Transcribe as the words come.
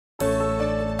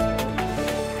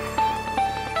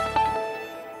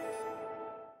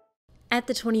At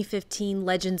the 2015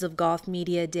 Legends of Golf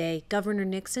Media Day, Governor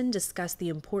Nixon discussed the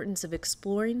importance of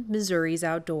exploring Missouri's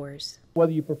outdoors.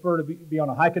 Whether you prefer to be on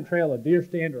a hiking trail, a deer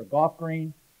stand, or a golf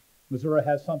green, Missouri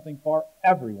has something for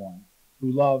everyone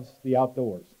who loves the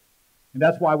outdoors. And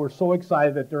that's why we're so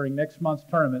excited that during next month's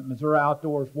tournament, Missouri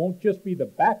Outdoors won't just be the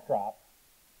backdrop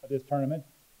of this tournament,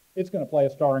 it's going to play a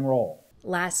starring role.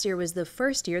 Last year was the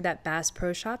first year that Bass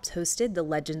Pro Shops hosted the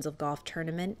Legends of Golf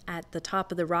tournament at the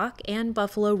Top of the Rock and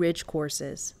Buffalo Ridge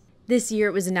courses. This year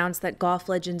it was announced that golf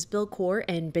legends Bill Coore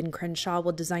and Ben Crenshaw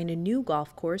will design a new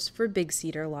golf course for Big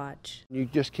Cedar Lodge. You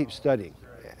just keep studying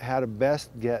how to best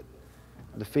get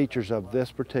the features of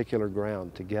this particular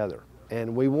ground together.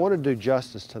 And we want to do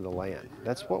justice to the land.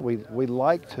 That's what we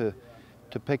like to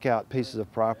pick out pieces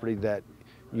of property that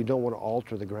you don't want to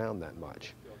alter the ground that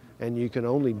much. And you can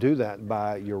only do that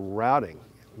by your routing,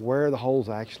 where the holes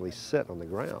actually sit on the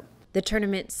ground. The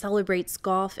tournament celebrates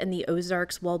golf and the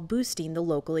Ozarks while boosting the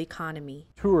local economy.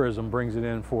 Tourism brings it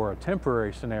in for a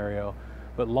temporary scenario,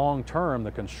 but long term,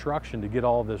 the construction to get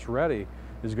all this ready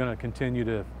is going to continue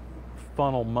to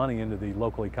funnel money into the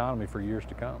local economy for years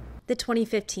to come. The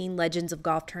 2015 Legends of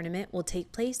Golf tournament will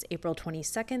take place April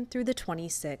 22nd through the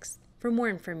 26th. For more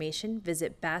information,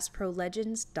 visit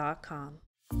bassprolegends.com.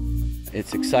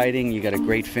 It's exciting. You got a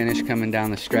great finish coming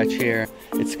down the stretch here.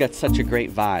 It's got such a great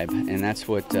vibe, and that's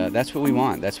what we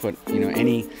want. That's what,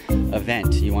 any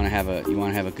event you want to have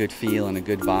a good feel and a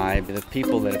good vibe. The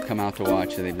people that have come out to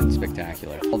watch, they've been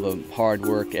spectacular. All the hard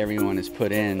work everyone has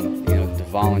put in, to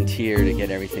volunteer to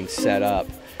get everything set up,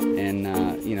 and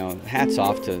hats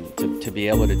off to be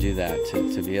able to do that,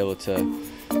 to be able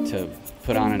to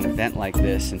put on an event like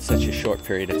this in such a short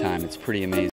period of time. It's pretty amazing.